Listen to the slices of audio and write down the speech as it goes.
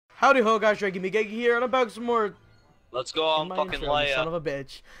Howdy ho, guys, Drake Gigi here, and I'm back with some more. Let's go on fucking Leia. Son of a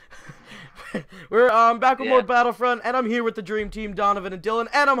bitch. We're back with more Battlefront, and I'm here with the Dream Team, Donovan and Dylan,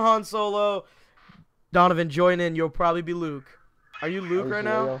 and I'm Han Solo. Donovan, join in. You'll probably be Luke. Are you Luke right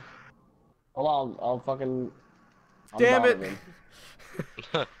now? Hold on, I'll fucking. Damn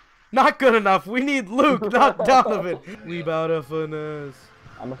it! Not good enough. We need Luke, not Donovan. We bout to finesse.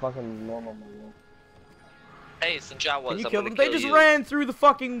 I'm a fucking normal man. Hey, it's the Jawas. Can you kill them? They just ran through the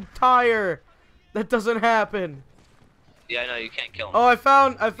fucking tire. That doesn't happen. Yeah, I know, you can't kill them. Oh, I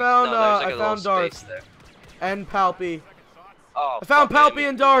found like Darth and Palpy. Oh, I found Palpy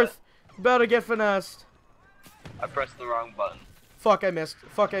and Darth. Better get finessed. I pressed the wrong button. Fuck, I missed.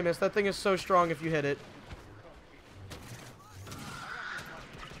 Fuck, I missed. That thing is so strong if you hit it.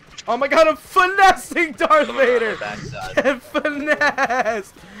 Oh my god, I'm finessing Darth Vader! Get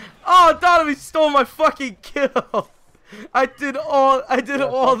finessed! Oh, Donovan stole my fucking kill! I did all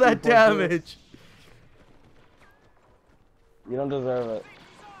that damage. You don't deserve it.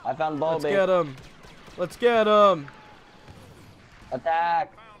 I found Bobby. Let's get him. Let's get him.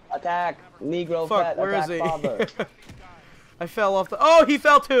 Attack! Attack! Negro Fuck, fat, where is attack he? father. I fell off the. Oh, he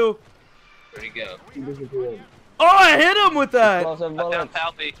fell too. Where'd he go? He disappeared. Oh, I hit him with that. I found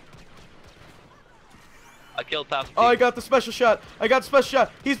Palpy. I killed Palpy. Oh, I got the special shot. I got the special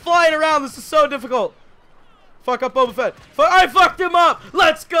shot. He's flying around. This is so difficult. Fuck up Boba Fett. I fucked him up.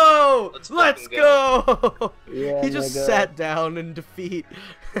 Let's go. Let's go. Yeah, he just sat down in defeat.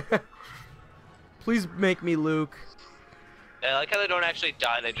 Please make me Luke. Yeah, I like how they don't actually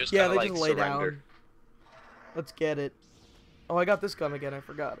die. They just kind of like just lay surrender. down. Let's get it. Oh, I got this gun again. I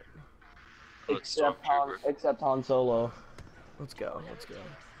forgot it. Except Han Solo. Let's go. Let's go.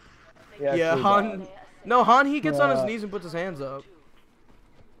 Yeah, Han. No, Han. He gets on his knees and puts his hands up.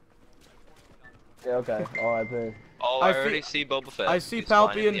 Yeah, okay. R.I.P. Oh, I already see Boba Fett. I see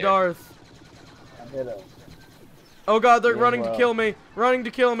Palpy and Darth. I hit him. Oh god, they're running to kill me. Running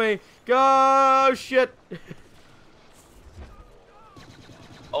to kill me. Go shit.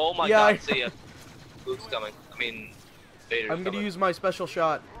 Oh my god, see ya. Luke's coming. I mean, Vader's I'm gonna coming. use my special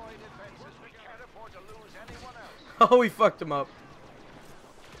shot. Oh, he fucked him up.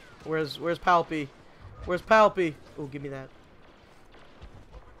 Where's Palpy? Where's Palpy? Oh, give me that.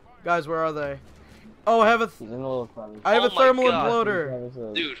 Guys, where are they? Oh, I have a thermal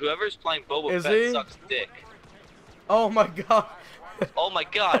imploder. Dude, whoever's playing Boba Fett he? sucks dick. Oh my god. Oh my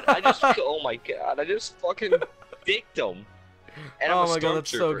god, I just fucking dicked him. And Oh I'm a my god,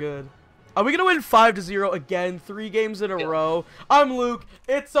 that's so stormtrooper. good. Are we gonna win 5-0 again? 3 games in a row. I'm Luke.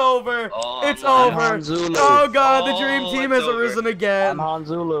 It's over. Oh, it's over. Oh god, the Dream Team has over. arisen again. I'm Han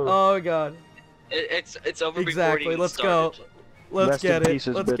Zulu. Oh god. It's over Exactly. before it even Let's started. go. Let's get it.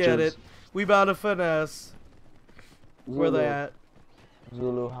 Let's get it. We bout to finesse. Where they at?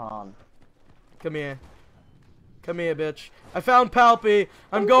 Zulu Han. Come here. Come here, bitch. I found Palpy.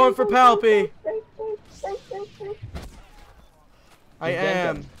 I'm going for Palpy. I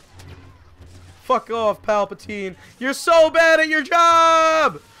am. Fuck off, Palpatine. You're so bad at your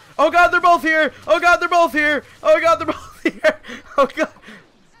job. Oh god, they're both here. Oh god, they're both here. Oh god, they're both here. Oh god.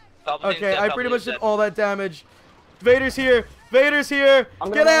 Okay, I pretty much did all that damage. Vader's here. Vader's here.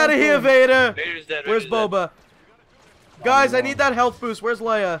 Get out of here, Vader. Vader's dead. Where's Boba? Guys, I need that health boost. Where's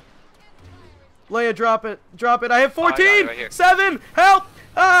Leia? Leia, drop it. Drop it. I have 14. Right 7. Help.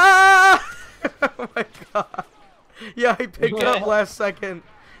 Ah! Oh my god. Yeah, I picked it up last second.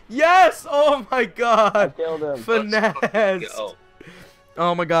 Yes. Oh my god. I killed him. Finesse.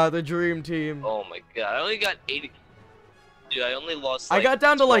 Oh my god, the Dream Team. Oh my god, I only got 80. Dude, I only lost. I got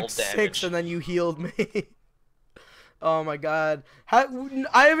down to like 6 damage. and then you healed me. Oh my god. I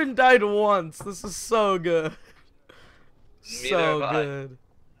haven't died once. This is so good. So good.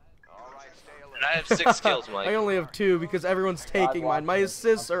 And I have 6 kills, Mike. I only have 2 because everyone's taking mine. My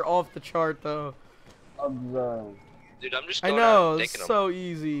assists are off the chart though. Dude, I'm just I going know, out and it's taking so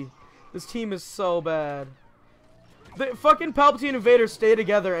easy. This team is so bad. The fucking Palpatine and Vader stay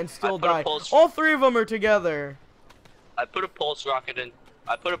together and still die. All 3 of them are together. I put a pulse rocket in.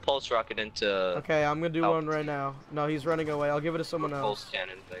 I put a pulse rocket into. Okay, I'm gonna do one right now. No, he's running away. I'll give it to someone else. Pulse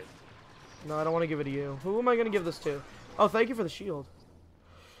cannon thing. No, I don't want to give it to you. Who am I gonna give this to? Oh, thank you for the shield.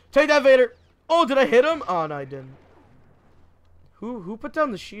 Take that, Vader. Oh, did I hit him? Oh no, I didn't. Who put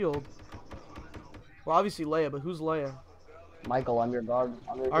down the shield? Well, obviously Leia, but who's Leia? Michael, I'm your guard.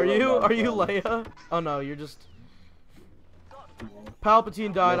 Are you Leia? Oh no, you're just.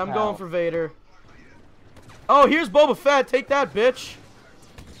 Palpatine died. I'm going for Vader. Oh, here's Boba Fett. Take that, bitch.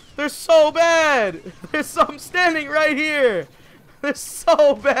 They're so bad. I'm standing right here. They're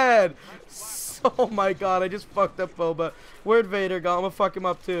so bad. Oh my god, I just fucked up Boba. Where'd Vader go? I'm gonna fuck him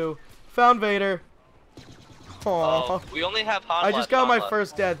up too. Found Vader. Aww. We only have Han I just got my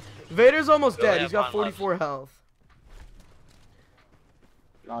first death. Vader's almost We only dead. He's have got Han 44 health.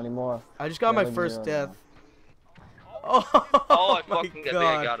 Not anymore. I just got my first death. Oh, I my fucking god.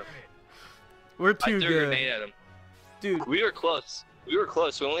 I got him. We're I too threw a good. grenade at him. Dude. We were close. We were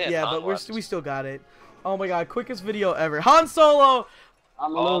close. We only had Yeah, Han but left. we still got it. Oh my god, quickest video ever. Han Solo!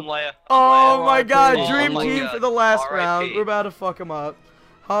 I'm Oh, Leia. Oh my god, Oh dream my team god. for the last R.I.P. round. We're about to fuck him up.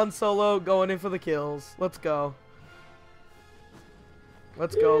 Han Solo going in for the kills. Let's go.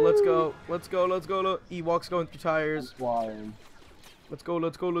 Let's go, let's go. Let's go, let's go. Look. Ewoks going through tires. flying. Let's go,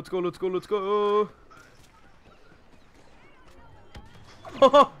 let's go, let's go, let's go, let's go.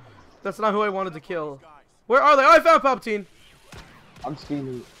 That's not who I wanted to kill. Where are they? Oh, I found Palpatine. I'm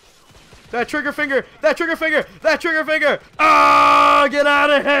stealing. That trigger finger! That trigger finger! That trigger finger! Ah! Get out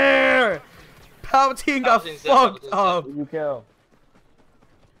of here! Palpatine got Palpatine's fucked dead, up. Who you kill?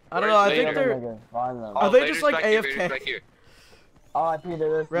 I don't know. Where's I think Vader? they're. Find them. Are they Vader's just like back here, AFK? Vader's back here. R.I.P. to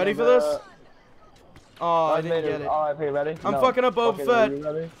this. Ready for nigga. this? Oh, I didn't get it. R.I.P. Ready? I'm No. fucking up Boba Okay, Fett. you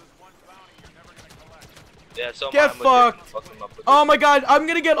ready? Yeah, so Get I'm with fucked. you. Fuck him up with Oh it. my god, I'm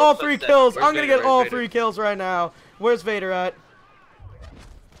gonna get all 3 Where's kills. Vader? I'm gonna get Where's all Vader? 3 kills right now. Where's Vader at?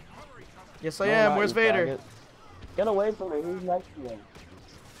 Yes, I No, am. not Where's you, Vader? faggot. Get away from me. Who's next to you?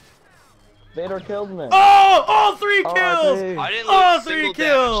 Vader killed me. Oh! All 3 R.I.P. kills! I didn't lose All a 3 single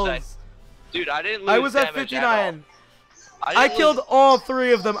kills! damage. Dude, I didn't lose I was at damage at all. 59. I didn't killed lose- all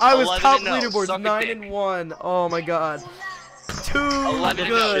 3 of them. I was 11 top and 0. leaderboards, Suck a 9 dick. and 1. Oh my god. Too 11 and 0.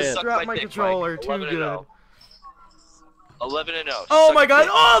 good. Suck Strap my my dick, controller. Mike. Too 11 and good. 0. 11 and 0. Oh Suck my a god,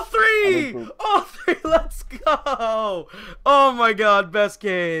 dick. all 3! All 3, let's go! Oh my god, best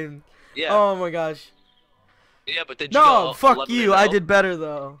game. Yeah. Oh my gosh. Yeah, but did you No, go fuck 11 you, and I 0? did better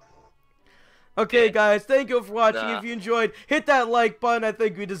though. Okay Yeah. guys, thank you for watching. Nah. If you enjoyed, hit that like button. I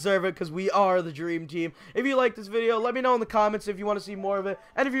think we deserve it because we are the dream team. If you like this video, let me know in the comments if you want to see more of it.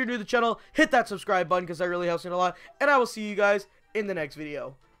 And if you're new to the channel, hit that subscribe button because that really helps me a lot. And I will see you guys in the next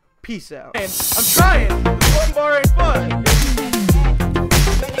video. Peace out. And I'm trying.